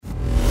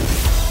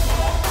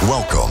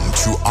Welcome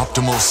to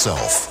Optimal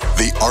Self,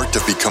 the art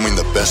of becoming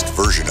the best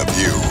version of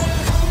you.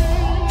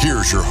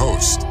 Here's your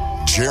host,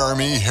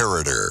 Jeremy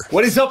Herriter.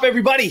 What is up,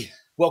 everybody?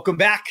 Welcome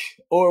back,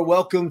 or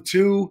welcome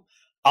to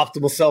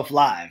Optimal Self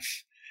Live.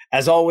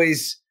 As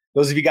always,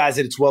 those of you guys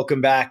that it's welcome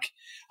back,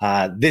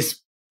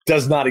 this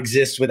does not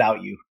exist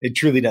without you. It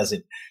truly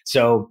doesn't.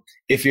 So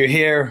if you're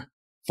here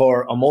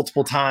for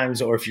multiple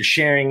times, or if you're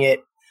sharing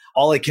it,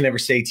 all I can ever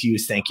say to you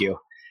is thank you.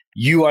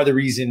 You are the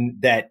reason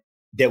that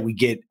we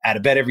get out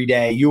of bed every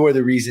day. You are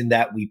the reason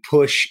that we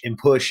push and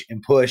push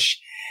and push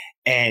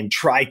and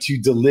try to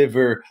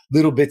deliver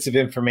little bits of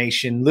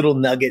information, little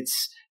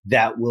nuggets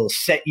that will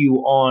set you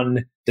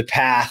on the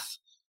path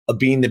of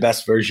being the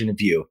best version of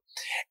you.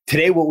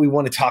 Today, what we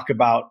want to talk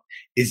about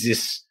is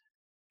this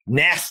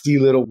nasty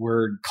little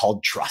word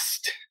called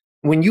trust.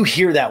 When you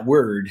hear that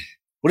word,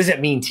 what does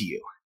that mean to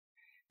you?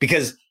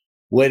 Because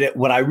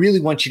what I really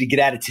want you to get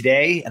at it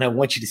today, and I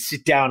want you to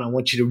sit down, I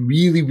want you to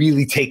really,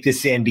 really take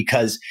this in,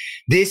 because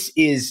this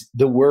is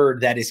the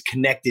word that is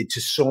connected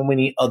to so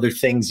many other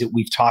things that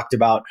we've talked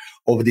about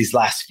over these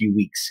last few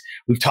weeks.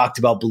 We've talked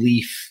about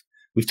belief.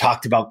 We've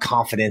talked about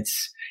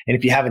confidence. And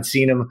if you haven't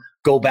seen them,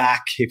 go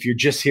back. If you're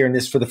just hearing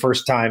this for the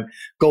first time,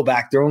 go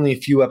back. They're only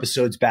a few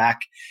episodes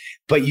back,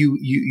 but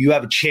you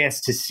have a chance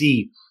to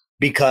see,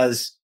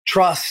 because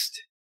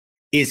trust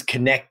is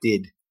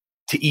connected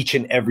to each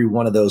and every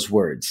one of those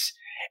words.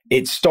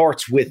 It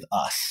starts with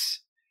us.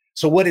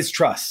 So what is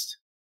trust?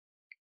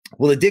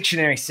 Well, the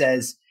dictionary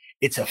says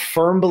it's a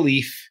firm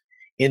belief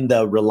in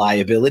the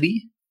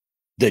reliability,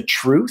 the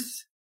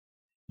truth,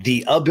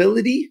 the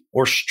ability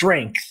or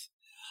strength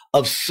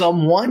of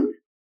someone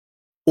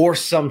or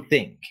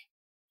something.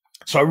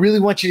 So I really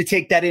want you to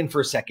take that in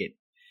for a second.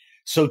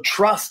 So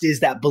trust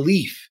is that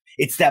belief.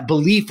 It's that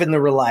belief in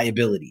the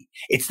reliability.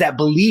 It's that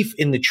belief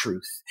in the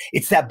truth.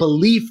 It's that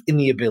belief in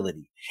the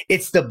ability.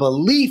 It's the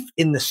belief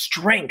in the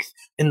strength,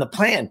 in the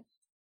plan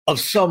of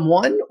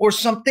someone or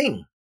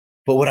something.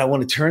 But what I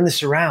want to turn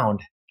this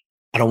around,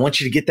 I don't want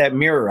you to get that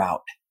mirror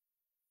out.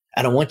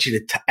 I don't want you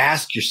to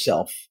ask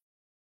yourself,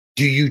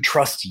 do you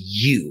trust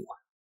you?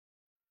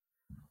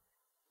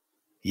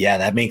 Yeah,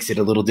 that makes it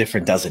a little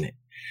different, doesn't it?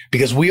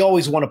 Because we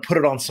always want to put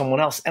it on someone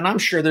else. And I'm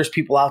sure there's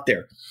people out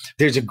there.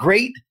 There's a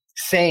great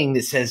saying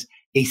that says,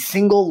 a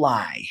single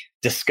lie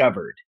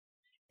discovered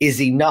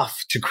is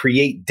enough to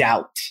create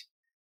doubt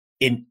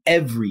in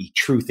every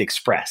truth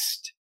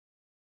expressed.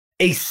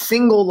 A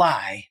single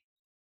lie,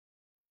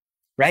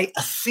 right?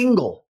 A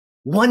single,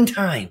 one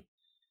time,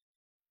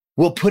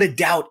 will put a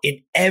doubt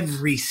in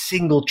every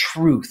single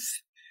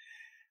truth.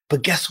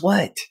 But guess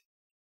what?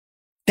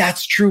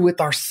 That's true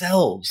with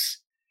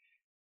ourselves.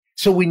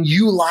 So when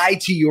you lie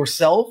to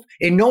yourself,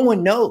 and no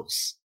one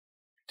knows,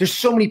 there's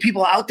so many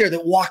people out there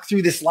that walk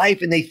through this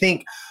life and they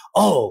think,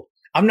 oh,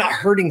 I'm not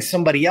hurting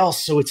somebody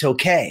else, so it's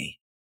okay.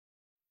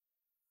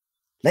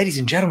 Ladies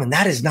and gentlemen,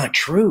 that is not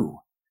true,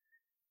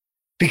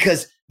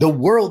 because the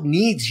world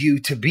needs you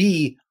to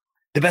be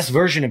the best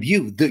version of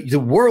you. The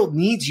world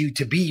needs you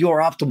to be your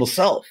optimal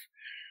self.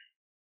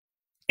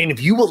 And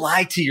if you will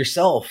lie to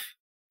yourself,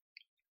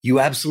 you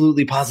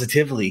absolutely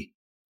positively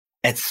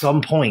at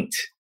some point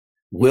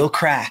will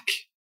crack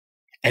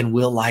and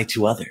will lie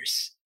to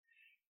others.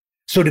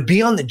 So to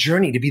be on the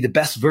journey to be the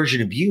best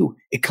version of you,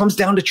 it comes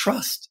down to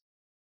trust.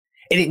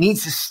 And it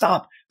needs to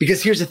stop,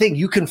 because here's the thing,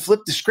 you can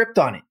flip the script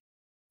on it.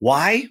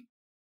 Why?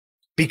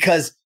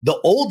 Because the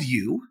old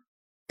you,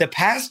 the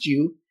past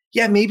you,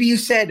 yeah, maybe you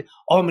said,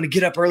 oh, I'm going to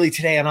get up early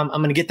today and I'm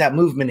going to get that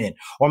movement in,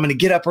 or I'm going to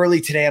get up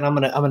early today and I'm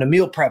going to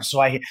meal prep so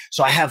I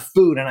have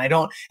food and I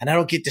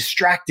don't get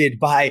distracted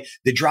by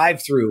the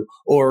drive-through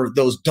or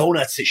those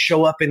donuts that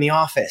show up in the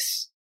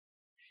office.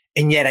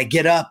 And yet I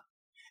get up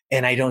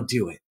and I don't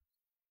do it.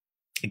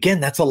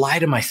 Again, that's a lie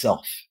to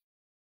myself.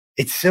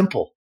 It's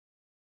simple.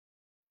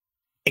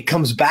 It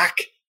comes back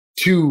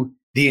to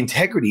the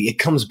integrity. It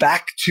comes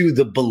back to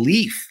the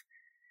belief.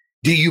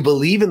 Do you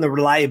believe in the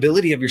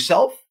reliability of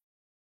yourself?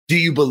 Do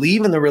you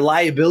believe in the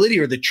reliability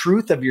or the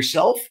truth of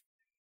yourself?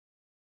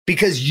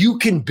 Because you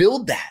can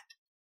build that.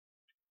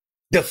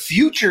 The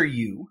future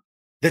you,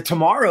 the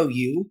tomorrow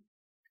you,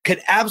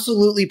 could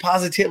absolutely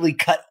positively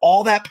cut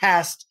all that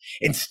past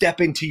and step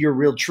into your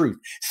real truth.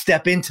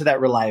 Step into that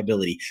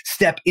reliability.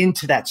 Step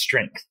into that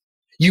strength.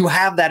 You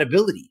have that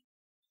ability.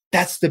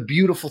 That's the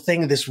beautiful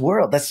thing of this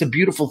world. That's the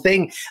beautiful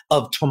thing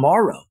of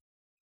tomorrow,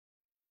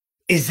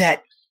 is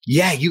that,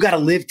 yeah, you got to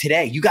live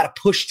today. You got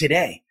to push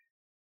today.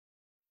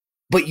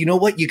 But you know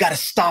what? You got to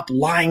stop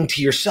lying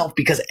to yourself,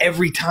 because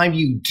every time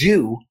you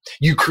do,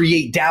 you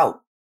create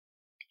doubt.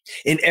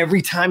 And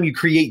every time you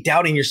create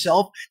doubt in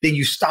yourself, then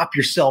you stop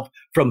yourself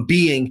from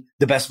being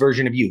the best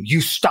version of you.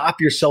 You stop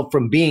yourself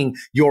from being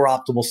your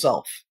optimal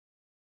self.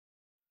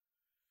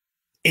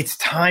 It's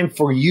time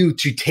for you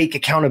to take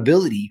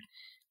accountability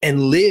and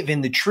live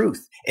in the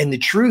truth. And the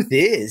truth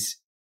is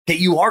that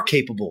you are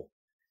capable,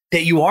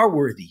 that you are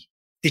worthy,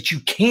 that you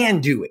can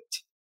do it.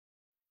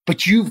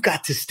 But you've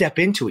got to step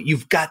into it.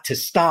 You've got to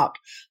stop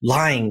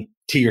lying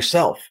to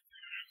yourself.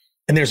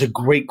 And there's a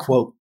great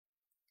quote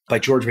by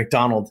George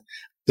MacDonald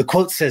The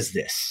quote says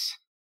this: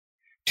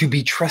 to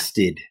be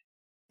trusted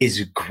is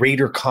a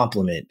greater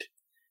compliment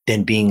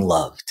than being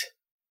loved.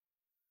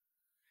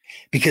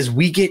 Because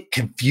we get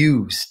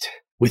confused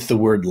with the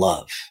word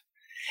love.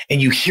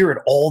 And you hear it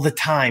all the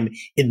time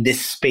in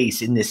this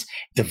space, in this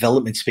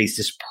development space,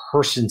 this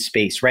person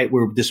space, right?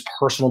 Where this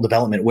personal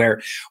development,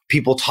 where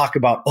people talk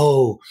about,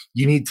 oh,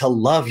 you need to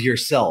love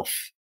yourself.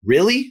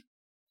 Really?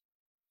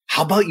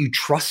 How about you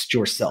trust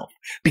yourself?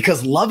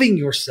 Because loving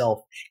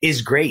yourself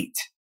is great.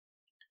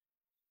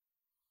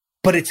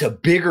 But it's a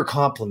bigger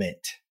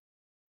compliment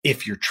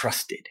if you're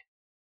trusted.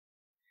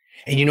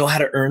 And you know how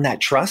to earn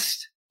that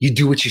trust? You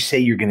do what you say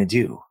you're going to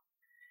do.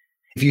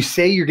 If you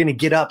say you're going to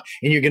get up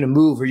and you're going to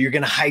move or you're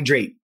going to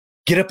hydrate,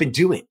 get up and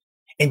do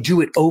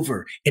it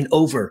over and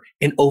over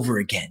and over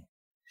again.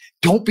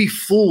 Don't be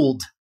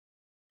fooled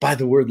by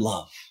the word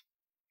love,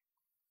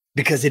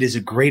 because it is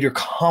a greater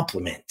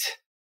compliment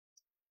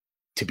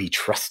to be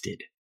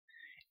trusted.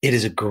 It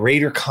is a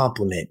greater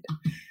compliment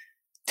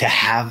to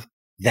have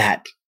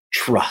that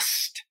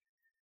trust.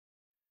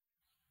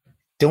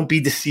 Don't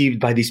be deceived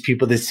by these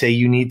people that say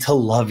you need to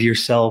love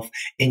yourself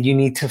and you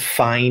need to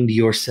find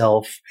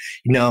yourself.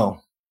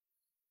 No,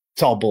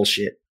 it's all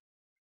bullshit.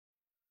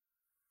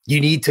 You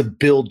need to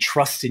build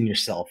trust in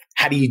yourself.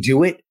 How do you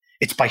do it?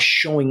 It's by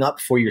showing up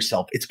for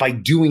yourself. It's by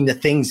doing the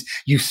things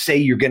you say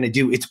you're going to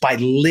do. It's by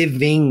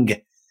living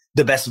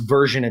the best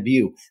version of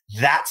you.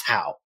 That's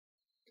how.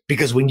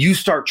 Because when you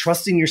start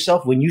trusting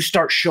yourself, when you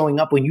start showing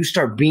up, when you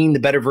start being the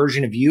better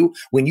version of you,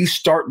 when you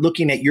start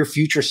looking at your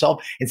future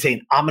self and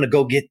saying, I'm going to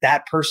go get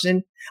that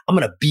person, I'm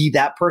going to be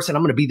that person,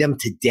 I'm going to be them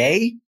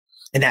today,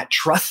 and that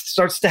trust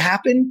starts to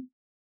happen,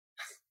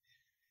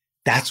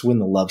 that's when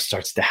the love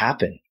starts to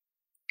happen.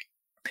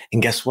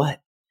 And guess what?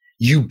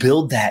 You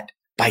build that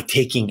by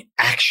taking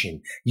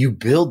action. You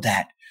build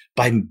that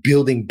by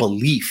building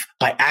belief,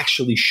 by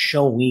actually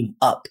showing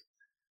up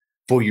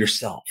for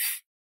yourself.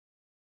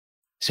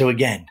 So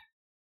again,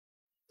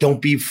 don't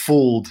be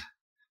fooled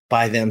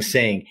by them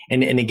saying,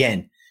 and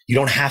again, you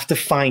don't have to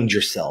find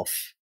yourself.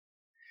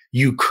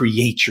 You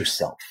create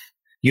yourself.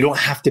 You don't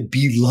have to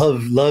be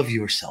love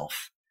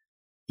yourself.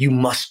 You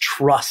must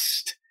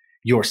trust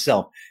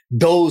yourself.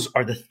 Those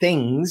are the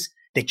things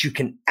that you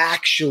can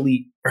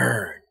actually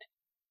earn,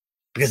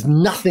 because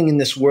nothing in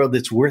this world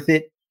that's worth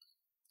it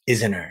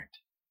isn't earned.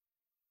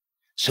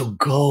 So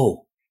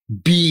go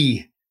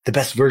be the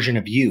best version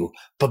of you,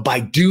 but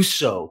by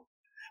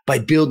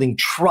building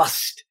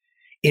trust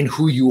in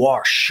who you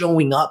are,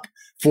 showing up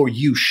for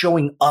you,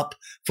 showing up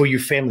for your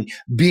family,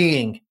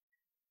 being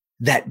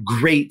that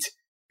great,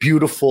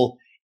 beautiful,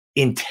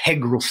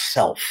 integral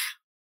self.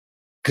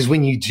 Because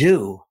when you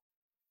do,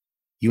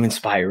 you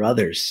inspire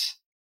others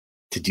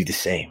to do the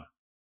same.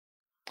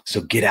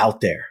 So get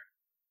out there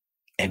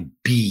and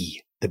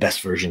be the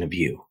best version of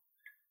you.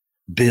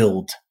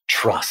 Build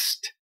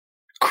trust.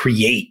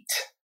 Create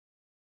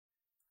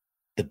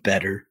the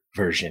better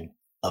version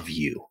of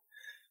you.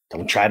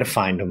 Don't try to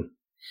find them.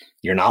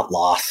 You're not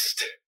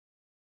lost.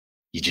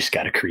 You just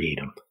got to create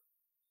them.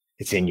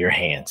 It's in your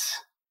hands.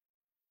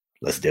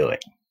 Let's do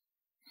it.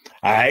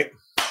 All right.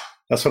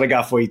 That's what I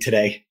got for you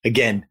today.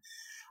 Again,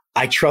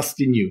 I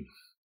trust in you.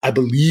 I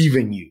believe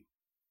in you.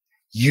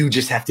 You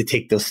just have to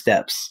take those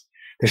steps.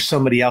 There's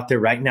somebody out there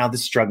right now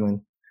that's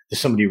struggling. There's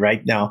somebody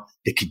right now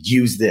that could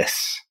use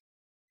this.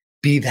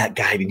 Be that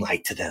guiding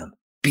light to them.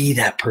 Be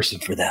that person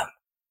for them.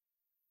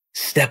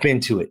 Step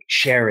into it.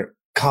 Share it.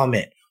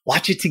 Comment.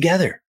 Watch it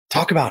together.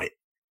 Talk about it.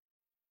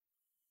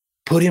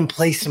 Put in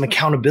place some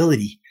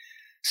accountability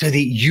so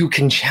that you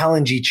can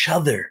challenge each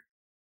other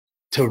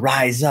to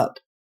rise up.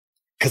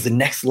 Because the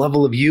next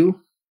level of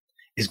you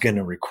is going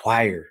to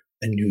require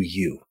a new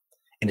you.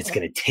 And it's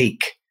going to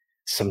take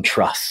some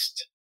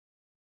trust.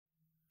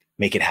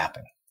 Make it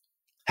happen.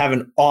 Have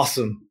an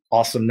awesome,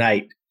 awesome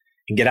night.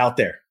 And get out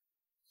there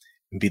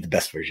and be the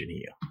best version of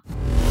you.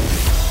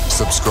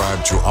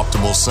 Subscribe to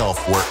Optimal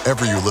Self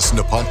wherever you listen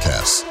to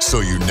podcasts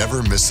so you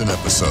never miss an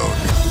episode.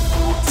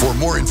 For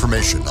more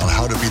information on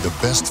how to be the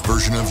best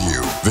version of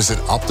you, visit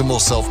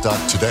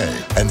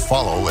optimalself.today and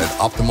follow at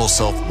Optimal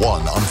Self 1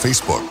 on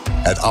Facebook,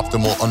 at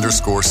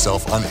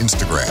Optimal_Self on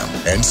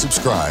Instagram, and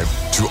subscribe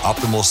to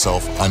Optimal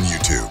Self on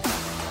YouTube.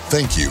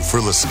 Thank you for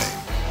listening.